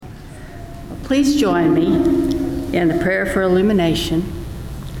Please join me in the prayer for illumination.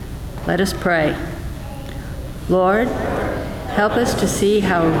 Let us pray. Lord, help us to see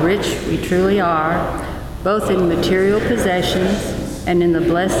how rich we truly are, both in material possessions and in the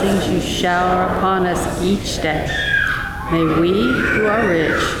blessings you shower upon us each day. May we, who are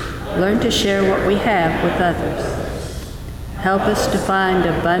rich, learn to share what we have with others. Help us to find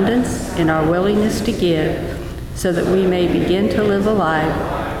abundance in our willingness to give, so that we may begin to live a life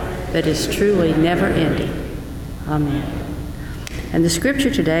that is truly never-ending. Amen. And the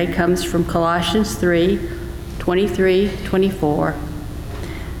scripture today comes from Colossians 3:23-24.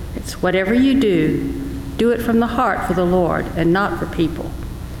 It's whatever you do, do it from the heart for the Lord and not for people.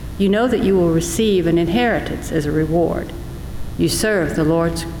 You know that you will receive an inheritance as a reward. You serve the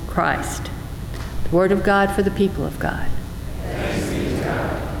Lord Christ. The word of God for the people of God.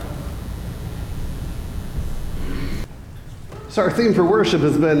 So our theme for worship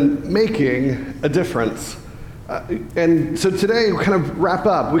has been making a difference. And so today we kind of wrap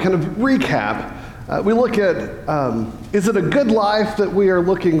up, we kind of recap. We look at, is it a good life that we are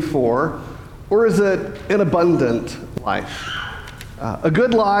looking for, or is it an abundant life? A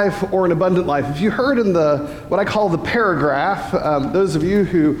good life or an abundant life. If you heard in what I call the paragraph, those of you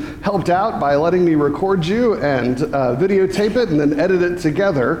who helped out by letting me record you and videotape it and then edit it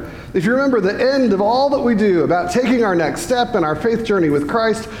together, if you remember the end of all that we do about taking our next step in our faith journey with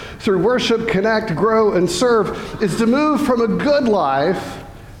Christ through worship, connect, grow, and serve, is to move from a good life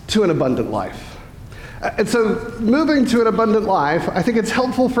to an abundant life. And so moving to an abundant life, I think it's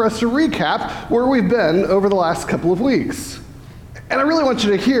helpful for us to recap where we've been over the last couple of weeks. And I really want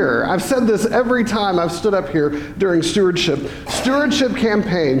you to hear, I've said this every time I've stood up here during stewardship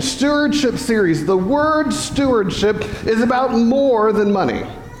campaign, stewardship series. The word stewardship is about more than money.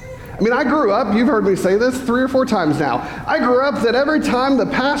 I mean, I grew up, you've heard me say this 3 or 4 times now. I grew up that every time the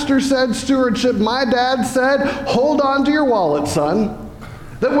pastor said stewardship, my dad said, hold on to your wallet, son.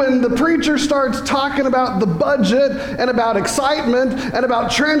 That when the preacher starts talking about the budget and about excitement and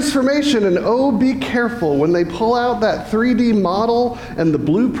about transformation, and oh, be careful when they pull out that 3D model and the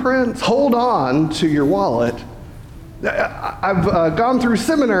blueprints, hold on to your wallet. I've gone through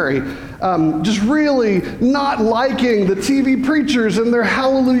seminary just really not liking the TV preachers and their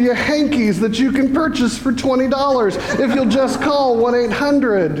hallelujah hankies that you can purchase for $20 if you'll just call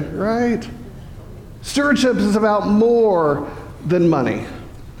 1-800, right? Stewardship is about more than money.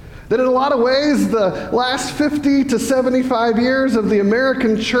 That in a lot of ways, the last 50 to 75 years of the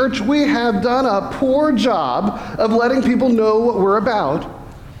American church, we have done a poor job of letting people know what we're about.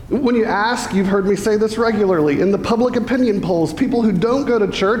 When you ask, you've heard me say this regularly, in the public opinion polls, people who don't go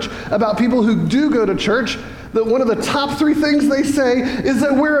to church about people who do go to church, that one of the top 3 things they say is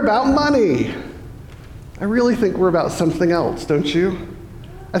that we're about money. I really think we're about something else, don't you?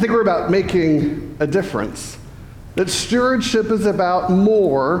 I think we're about making a difference. That stewardship is about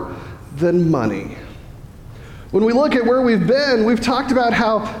more than money. When we look at where we've been, we've talked about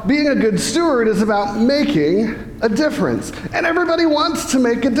how being a good steward is about making a difference. And everybody wants to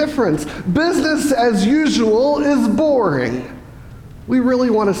make a difference. Business as usual is boring. We really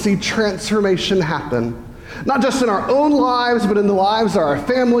want to see transformation happen. Not just in our own lives, but in the lives of our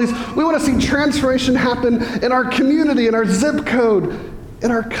families. We want to see transformation happen in our community, in our zip code,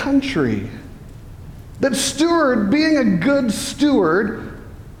 in our country. That being a good steward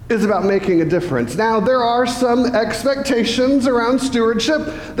is about making a difference. Now, there are some expectations around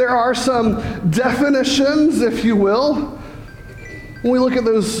stewardship. There are some definitions, if you will. When we look at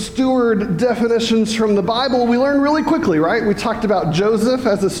those steward definitions from the Bible, we learn really quickly, right? We talked about Joseph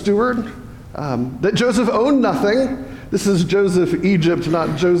as a steward, that Joseph owned nothing. This is Joseph Egypt,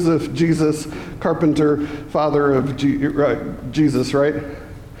 not Joseph Jesus, carpenter, father of Jesus, right?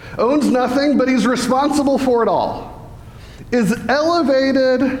 Owns nothing, but he's responsible for it all. Is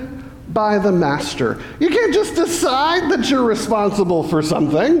elevated by the master. You can't just decide that you're responsible for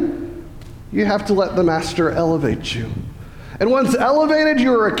something. You have to let the master elevate you. And once elevated,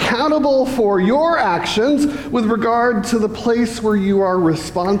 you're accountable for your actions with regard to the place where you are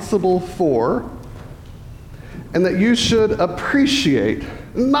responsible for, and that you should appreciate.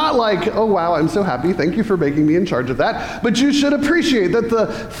 Not like, oh wow, I'm so happy, thank you for making me in charge of that. But you should appreciate that the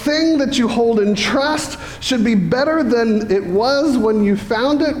thing that you hold in trust should be better than it was when you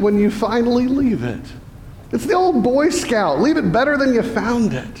found it, when you finally leave it. It's the old Boy Scout, leave it better than you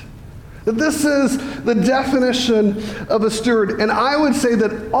found it. That this is the definition of a steward. And I would say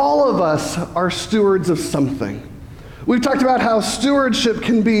that all of us are stewards of something. We've talked about how stewardship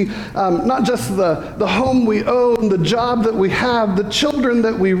can be not just the home we own, the job that we have, the children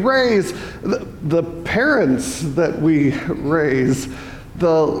that we raise, the parents that we raise,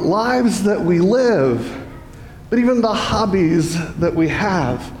 the lives that we live, but even the hobbies that we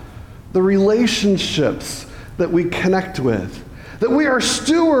have, the relationships that we connect with, that we are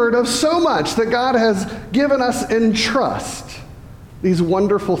steward of so much that God has given us in trust, these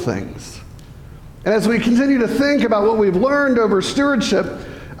wonderful things. And as we continue to think about what we've learned over stewardship,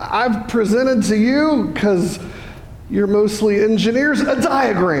 I've presented to you, because you're mostly engineers, a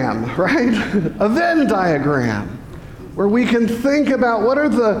diagram, right? A Venn diagram, where we can think about what are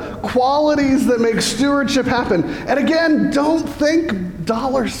the qualities that make stewardship happen. And again, don't think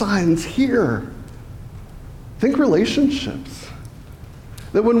dollar signs here. Think relationships.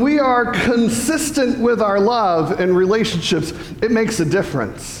 That when we are consistent with our love and relationships, it makes a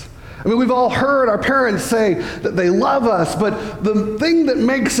difference. I mean, we've all heard our parents say that they love us, but the thing that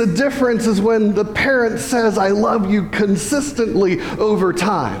makes a difference is when the parent says, I love you consistently over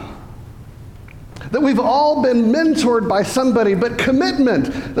time. That we've all been mentored by somebody, but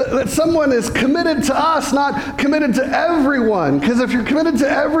commitment, that someone is committed to us, not committed to everyone. Because if you're committed to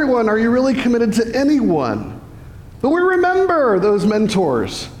everyone, are you really committed to anyone? But we remember those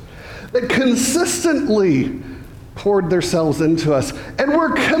mentors that consistently poured themselves into us, and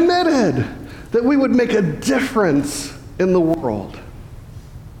we're committed that we would make a difference in the world.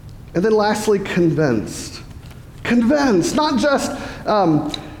 And then lastly, convinced. Convinced, not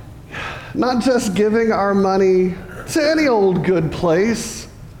just giving our money to any old good place,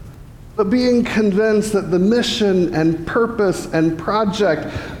 but being convinced that the mission and purpose and project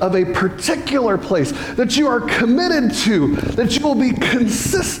of a particular place that you are committed to, that you will be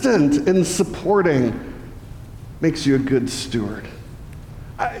consistent in supporting, makes you a good steward.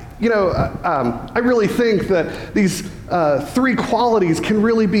 I really think that these three qualities can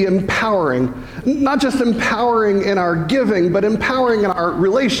really be empowering. Not just empowering in our giving, but empowering in our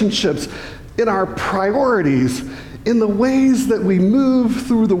relationships, in our priorities, in the ways that we move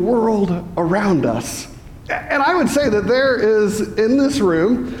through the world around us. And I would say that there is in this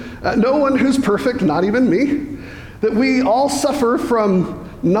room no one who's perfect, not even me, that we all suffer from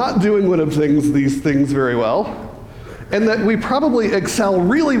not doing one of these things very well, and that we probably excel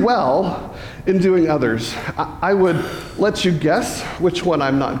really well in doing others. I would let you guess which one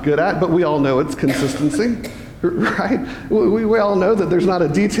I'm not good at, but we all know it's consistency, right? We all know that there's not a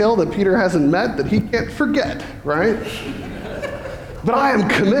detail that Peter hasn't met that he can't forget, right? But I am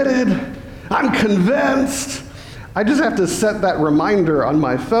committed, I'm convinced. I just have to set that reminder on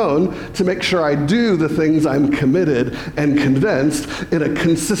my phone to make sure I do the things I'm committed and convinced in a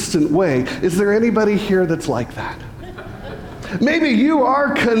consistent way. Is there anybody here that's like that? Maybe you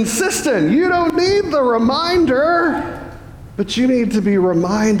are consistent. You don't need the reminder, but you need to be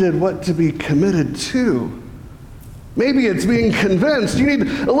reminded what to be committed to. Maybe it's being convinced. You need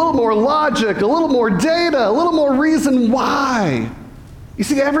a little more logic, a little more data, a little more reason why. You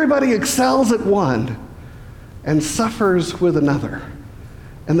see, everybody excels at one and suffers with another,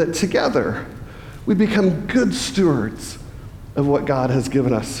 and that together we become good stewards of what God has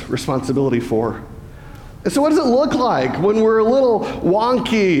given us responsibility for. And so what does it look like when we're a little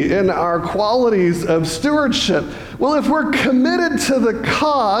wonky in our qualities of stewardship? Well, if we're committed to the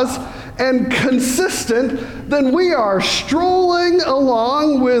cause and consistent, then we are strolling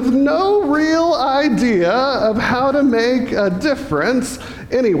along with no real idea of how to make a difference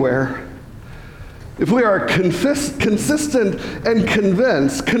anywhere. If we are consistent and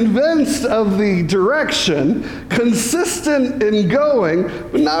convinced of the direction, consistent in going,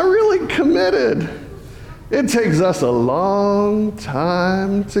 but not really committed, it takes us a long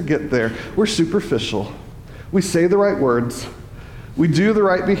time to get there. We're superficial. We say the right words. We do the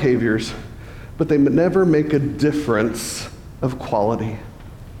right behaviors, but they never make a difference of quality.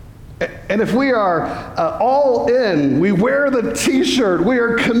 And if we are all in, we wear the t-shirt, we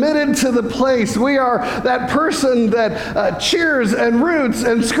are committed to the place, we are that person that cheers and roots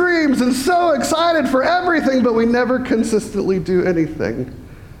and screams and so excited for everything, but we never consistently do anything.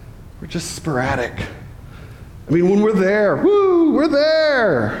 We're just sporadic. I mean, when we're there, woo, we're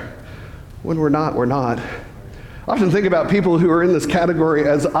there. When we're not, we're not. I often think about people who are in this category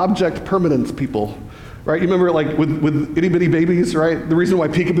as object permanence people, right? You remember like with itty bitty babies, right? The reason why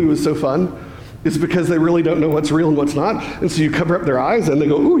peekaboo is so fun is because they really don't know what's real and what's not. And so you cover up their eyes and they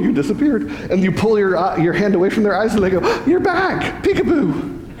go, ooh, you disappeared. And you pull your hand away from their eyes and they go, you're back,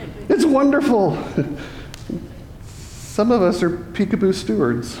 peekaboo. It's wonderful. Some of us are peekaboo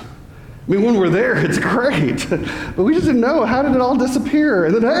stewards. I mean, when we're there, it's great. But we just didn't know, how did it all disappear?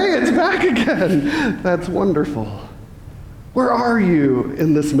 And then, hey, it's back again. That's wonderful. Where are you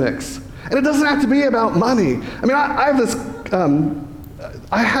in this mix? And it doesn't have to be about money. I mean,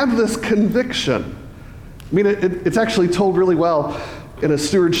 I have this conviction. I mean, it's actually told really well in a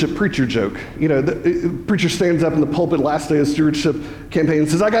stewardship preacher joke. You know, the preacher stands up in the pulpit last day of stewardship campaign and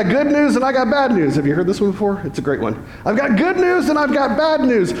says, I got good news and I got bad news. Have you heard this one before? It's a great one. I've got good news and I've got bad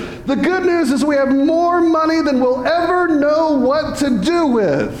news. The good news is we have more money than we'll ever know what to do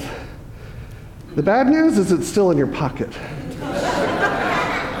with. The bad news is it's still in your pocket.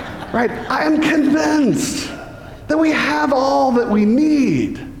 Right? I am convinced that we have all that we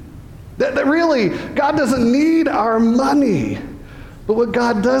need. That really, God doesn't need our money. But what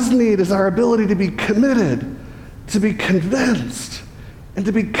God does need is our ability to be committed, to be convinced, and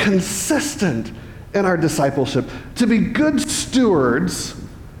to be consistent in our discipleship, to be good stewards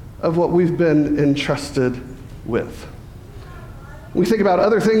of what we've been entrusted with. We think about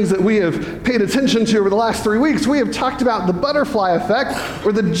other things that we have paid attention to over the last 3 weeks. We have talked about the butterfly effect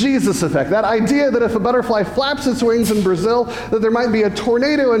or the Jesus effect, that idea that if a butterfly flaps its wings in Brazil, that there might be a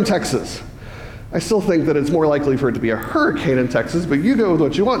tornado in Texas. I still think that it's more likely for it to be a hurricane in Texas, but you go with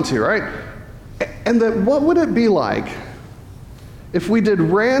what you want to, right? And that what would it be like if we did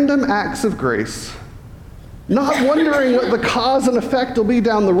random acts of grace, not wondering what the cause and effect will be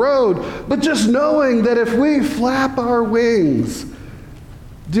down the road, but just knowing that if we flap our wings,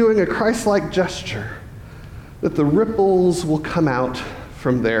 doing a Christ-like gesture, that the ripples will come out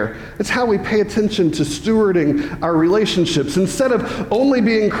from there. It's how we pay attention to stewarding our relationships. Instead of only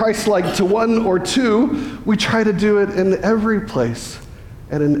being Christ-like to one or two, we try to do it in every place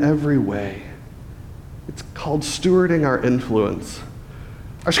and in every way. It's called stewarding our influence.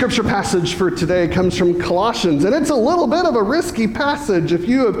 Our scripture passage for today comes from Colossians, and it's a little bit of a risky passage. If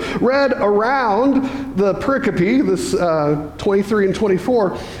you have read around the pericope, this 23 and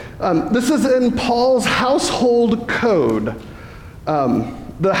 24, this is in Paul's household code.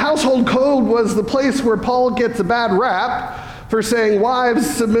 The household code was the place where Paul gets a bad rap for saying, wives,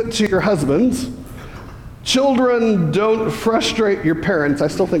 submit to your husbands. Children, don't frustrate your parents. I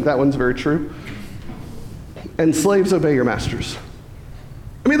still think that one's very true. And slaves, obey your masters.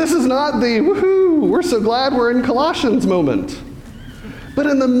 I mean, this is not the woohoo, we're so glad we're in Colossians moment. But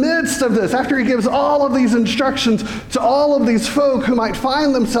in the midst of this, after he gives all of these instructions to all of these folk who might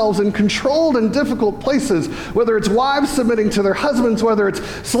find themselves in controlled and difficult places, whether it's wives submitting to their husbands, whether it's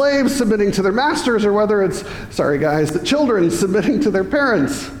slaves submitting to their masters, or whether it's, sorry guys, the children submitting to their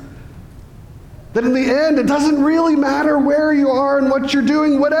parents, that in the end, it doesn't really matter where you are and what you're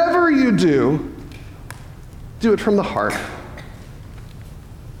doing. Whatever you do it from the heart.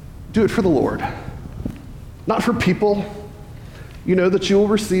 Do it for the Lord, not for people. You know that you will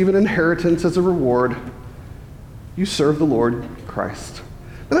receive an inheritance as a reward. You serve the Lord Christ.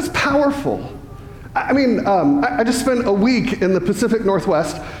 And that's powerful. I mean, I just spent a week in the Pacific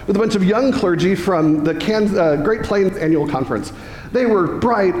Northwest with a bunch of young clergy from the Great Plains Annual Conference. They were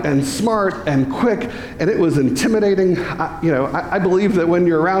bright and smart and quick, and it was intimidating. I believe that when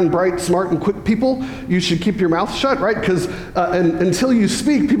you're around bright, smart, and quick people, you should keep your mouth shut, right? Because until you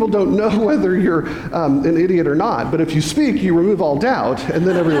speak, people don't know whether you're an idiot or not. But if you speak, you remove all doubt, and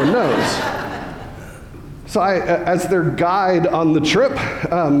then everyone knows. So as their guide on the trip,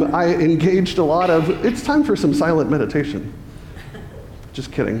 I engaged a lot of, it's time for some silent meditation.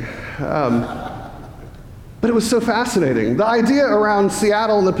 Just kidding. But it was so fascinating. The idea around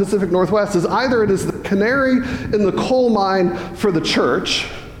Seattle and the Pacific Northwest is either it is the canary in the coal mine for the church,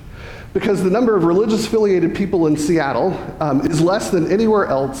 because the number of religious affiliated people in Seattle is less than anywhere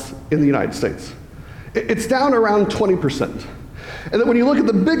else in the United States. It's down around 20%. And that when you look at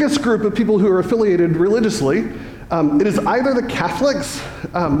the biggest group of people who are affiliated religiously, it is either the Catholics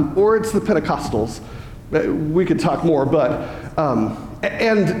or it's the Pentecostals. We could talk more, but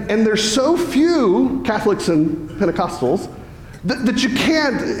and there's so few Catholics and Pentecostals that you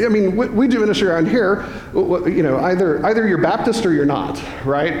can't. I mean, we do ministry around here. You know, either you're Baptist or you're not,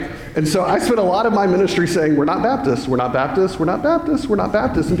 right? And so I spent a lot of my ministry saying, "We're not Baptist. We're not Baptist. We're not Baptist. We're not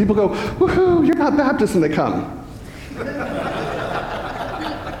Baptist." And people go, "Woohoo! You're not Baptist," and they come.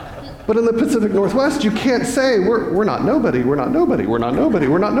 But in the Pacific Northwest, you can't say, we're not nobody, we're not nobody, we're not nobody,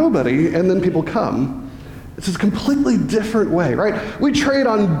 we're not nobody, and then people come. It's a completely different way, right? We trade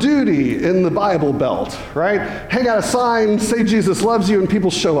on duty in the Bible Belt, right? Hang out a sign, say Jesus loves you, and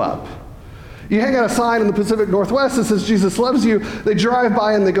people show up. You hang out a sign in the Pacific Northwest that says Jesus loves you, they drive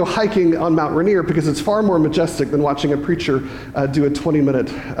by and they go hiking on Mount Rainier because it's far more majestic than watching a preacher do a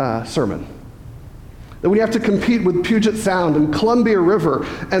 20-minute sermon. That when you have to compete with Puget Sound and Columbia River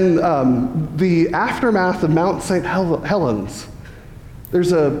and the aftermath of Mount St. Helens,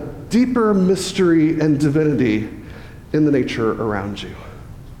 there's a deeper mystery and divinity in the nature around you.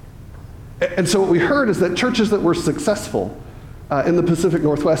 And so what we heard is that churches that were successful in the Pacific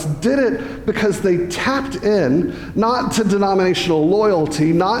Northwest did it because they tapped in not to denominational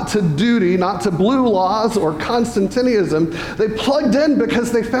loyalty, not to duty, not to blue laws or Constantinianism. They plugged in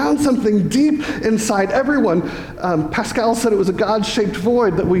because they found something deep inside everyone. Pascal said it was a God-shaped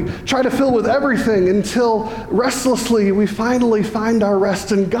void that we try to fill with everything until restlessly we finally find our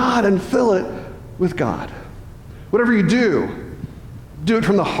rest in God and fill it with God. Whatever you do it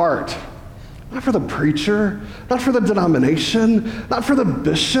from the heart. Not for the preacher, not for the denomination, not for the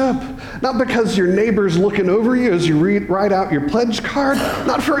bishop, not because your neighbor's looking over you as you write out your pledge card,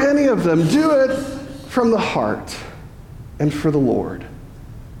 not for any of them. Do it from the heart and for the Lord,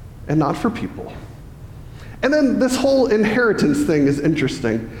 and not for people. And then this whole inheritance thing is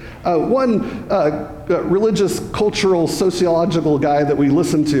interesting. One religious, cultural, sociological guy that we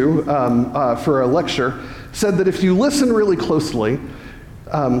listened to for a lecture said that if you listen really closely,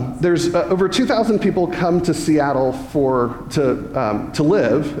 there's over 2,000 people come to Seattle to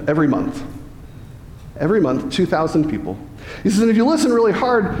live every month. Every month, 2,000 people. He says, and if you listen really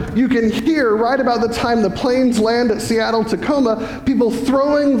hard, you can hear right about the time the planes land at Seattle-Tacoma, people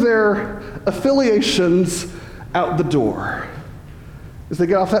throwing their affiliations out the door. As they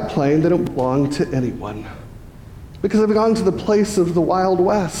get off that plane, they don't belong to anyone. Because they've gone to the place of the Wild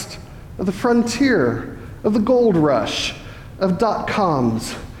West, of the frontier, of the gold rush, of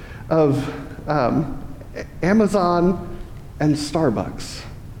 .coms, of Amazon and Starbucks.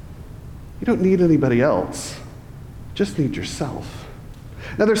 You don't need anybody else. You just need yourself.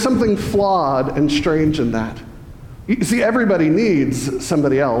 Now there's something flawed and strange in that. You see, everybody needs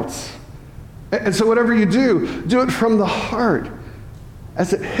somebody else. And so whatever you do it from the heart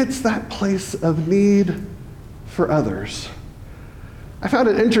as it hits that place of need for others. I found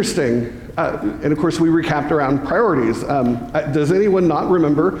it interesting, and of course we recapped around priorities. Does anyone not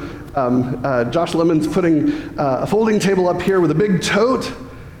remember Josh Lemon's putting a folding table up here with a big tote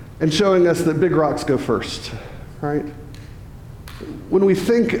and showing us that big rocks go first, right? When we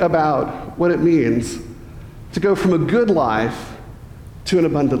think about what it means to go from a good life to an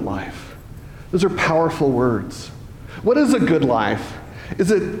abundant life, those are powerful words. What is a good life? Is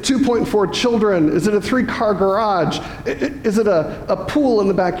it 2.4 children? Is it a 3-car garage? Is it a pool in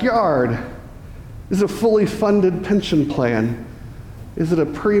the backyard? Is it a fully funded pension plan? Is it a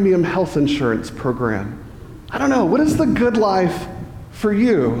premium health insurance program? I don't know. What is the good life for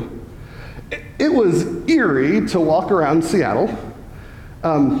you? It was eerie to walk around Seattle.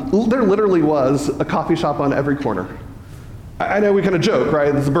 There literally was a coffee shop on every corner. I know we kind of joke,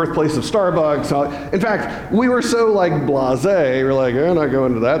 right? This is the birthplace of Starbucks. In fact, we were so blasé, we're like, I'm not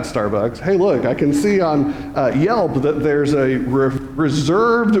going to that Starbucks. Hey, look, I can see on Yelp that there's a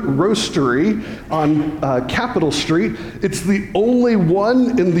reserved roastery on Capitol Street. It's the only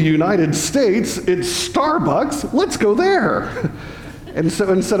one in the United States. It's Starbucks. Let's go there. And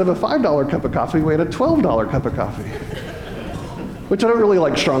so instead of a $5 cup of coffee, we had a $12 cup of coffee. Which I don't really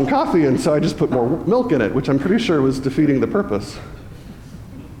like strong coffee, and so I just put more milk in it, which I'm pretty sure was defeating the purpose.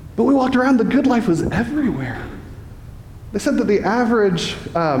 But we walked around, the good life was everywhere. They said that the average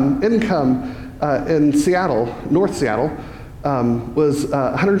income in Seattle, North Seattle, was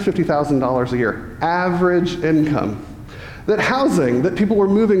 $150,000 a year. Average income. That housing, that people were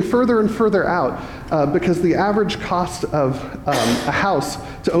moving further and further out because the average cost of a house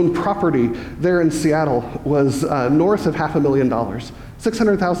to own property there in Seattle was north of $500,000,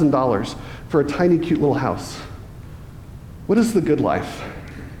 $600,000 for a tiny, cute little house. What is the good life?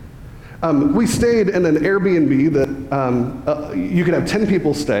 We stayed in an Airbnb that you could have 10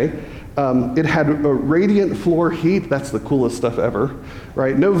 people stay. It had a radiant floor heat. That's the coolest stuff ever,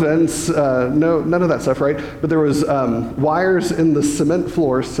 right? No vents, none of that stuff, right? But there was wires in the cement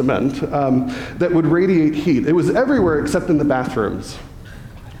floor, that would radiate heat. It was everywhere except in the bathrooms.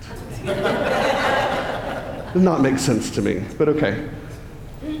 Did not make sense to me, but okay.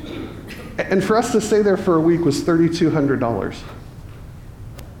 And for us to stay there for a week was $3,200.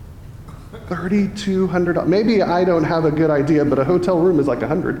 $3,200. Maybe I don't have a good idea, but a hotel room is like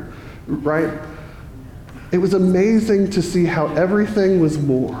 $100. Right? It was amazing to see how everything was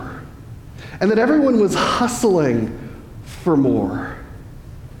more, and that everyone was hustling for more.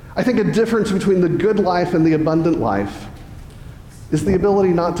 I think a difference between the good life and the abundant life is the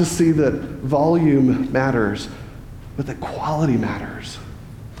ability not to see that volume matters, but that quality matters.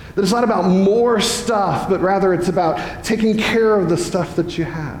 That it's not about more stuff, but rather it's about taking care of the stuff that you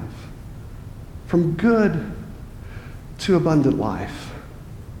have. From good to abundant life.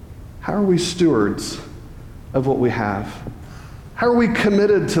 How are we stewards of what we have? How are we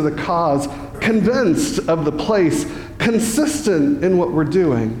committed to the cause, convinced of the place, consistent in what we're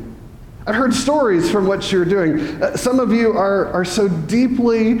doing? I've heard stories from what you're doing. Some of you are so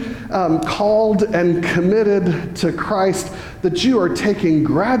deeply called and committed to Christ that you are taking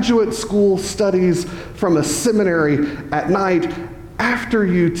graduate school studies from a seminary at night after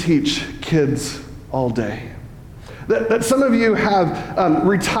you teach kids all day. That some of you have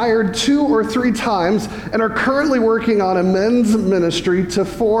retired 2 or 3 times and are currently working on a men's ministry to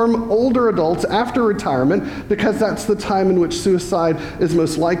form older adults after retirement, because that's the time in which suicide is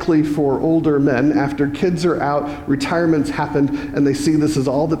most likely for older men. After kids are out, retirement's happened, and they see this is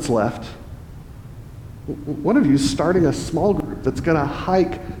all that's left. One of you is starting a small group that's going to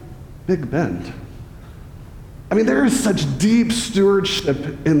hike Big Bend. I mean, there is such deep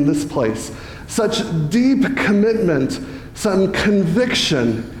stewardship in this place, such deep commitment, some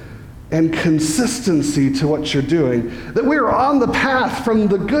conviction and consistency to what you're doing, that we are on the path from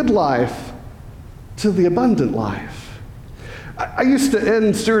the good life to the abundant life. I used to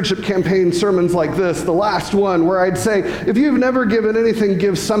end stewardship campaign sermons like this, the last one, where I'd say, if you've never given anything,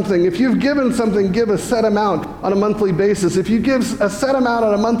 give something. If you've given something, give a set amount on a monthly basis. If you give a set amount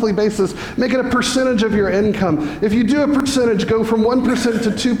on a monthly basis, make it a percentage of your income. If you do a percentage, go from 1%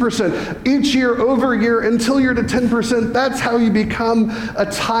 to 2%, each year, over year, until you're to 10%. That's how you become a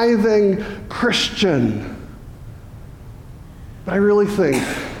tithing Christian. But I really think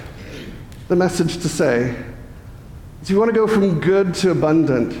the message to say, if you want to go from good to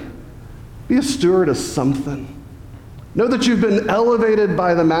abundant, be a steward of something. Know that you've been elevated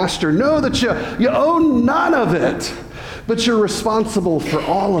by the Master. Know that you own none of it, but you're responsible for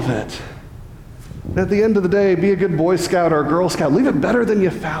all of it. And at the end of the day, be a good Boy Scout or Girl Scout. Leave it better than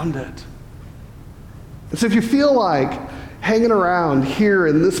you found it. And so if you feel like hanging around here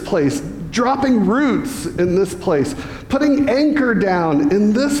in this place, dropping roots in this place, putting anchor down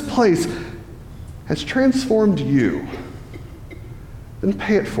in this place, has transformed you, then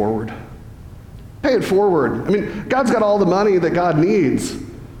pay it forward. Pay it forward. I mean, God's got all the money that God needs,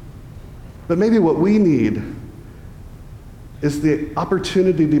 but maybe what we need is the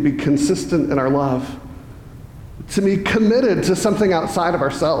opportunity to be consistent in our love, to be committed to something outside of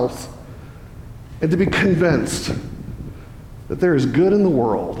ourselves, and to be convinced that there is good in the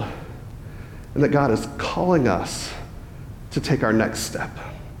world and that God is calling us to take our next step.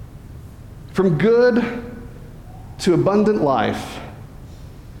 From good to abundant life,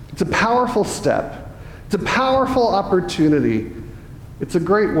 it's a powerful step. It's a powerful opportunity. It's a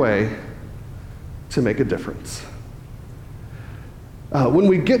great way to make a difference. When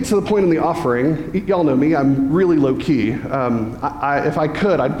we get to the point in the offering, y'all know me, I'm really low-key. If I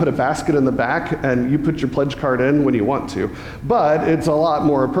could, I'd put a basket in the back and you put your pledge card in when you want to. But it's a lot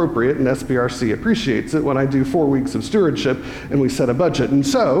more appropriate, and SBRC appreciates it, when I do 4 weeks of stewardship and we set a budget. And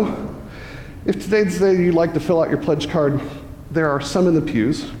so, if today's the day you'd like to fill out your pledge card, there are some in the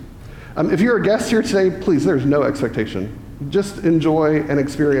pews. If you're a guest here today, please, there's no expectation. Just enjoy and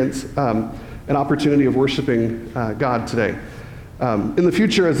experience an opportunity of worshiping God today. In the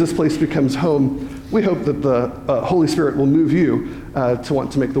future, as this place becomes home, we hope that the Holy Spirit will move you to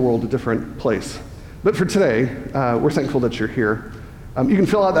want to make the world a different place. But for today, we're thankful that you're here. You can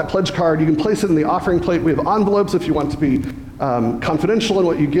fill out that pledge card. You can place it in the offering plate. We have envelopes if you want to be confidential in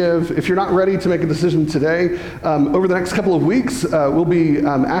what you give. If you're not ready to make a decision today, over the next couple of weeks, we'll be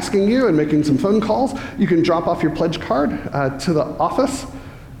asking you and making some phone calls. You can drop off your pledge card to the office.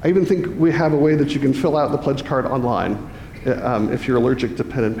 I even think we have a way that you can fill out the pledge card online if you're allergic to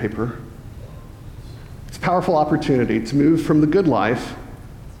pen and paper. It's a powerful opportunity to move from the good life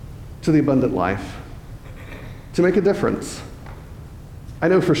to the abundant life, to make a difference. I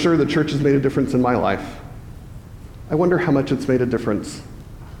know for sure the church has made a difference in my life. I wonder how much it's made a difference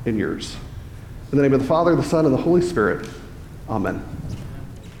in yours. In the name of the Father, the Son, and the Holy Spirit, amen.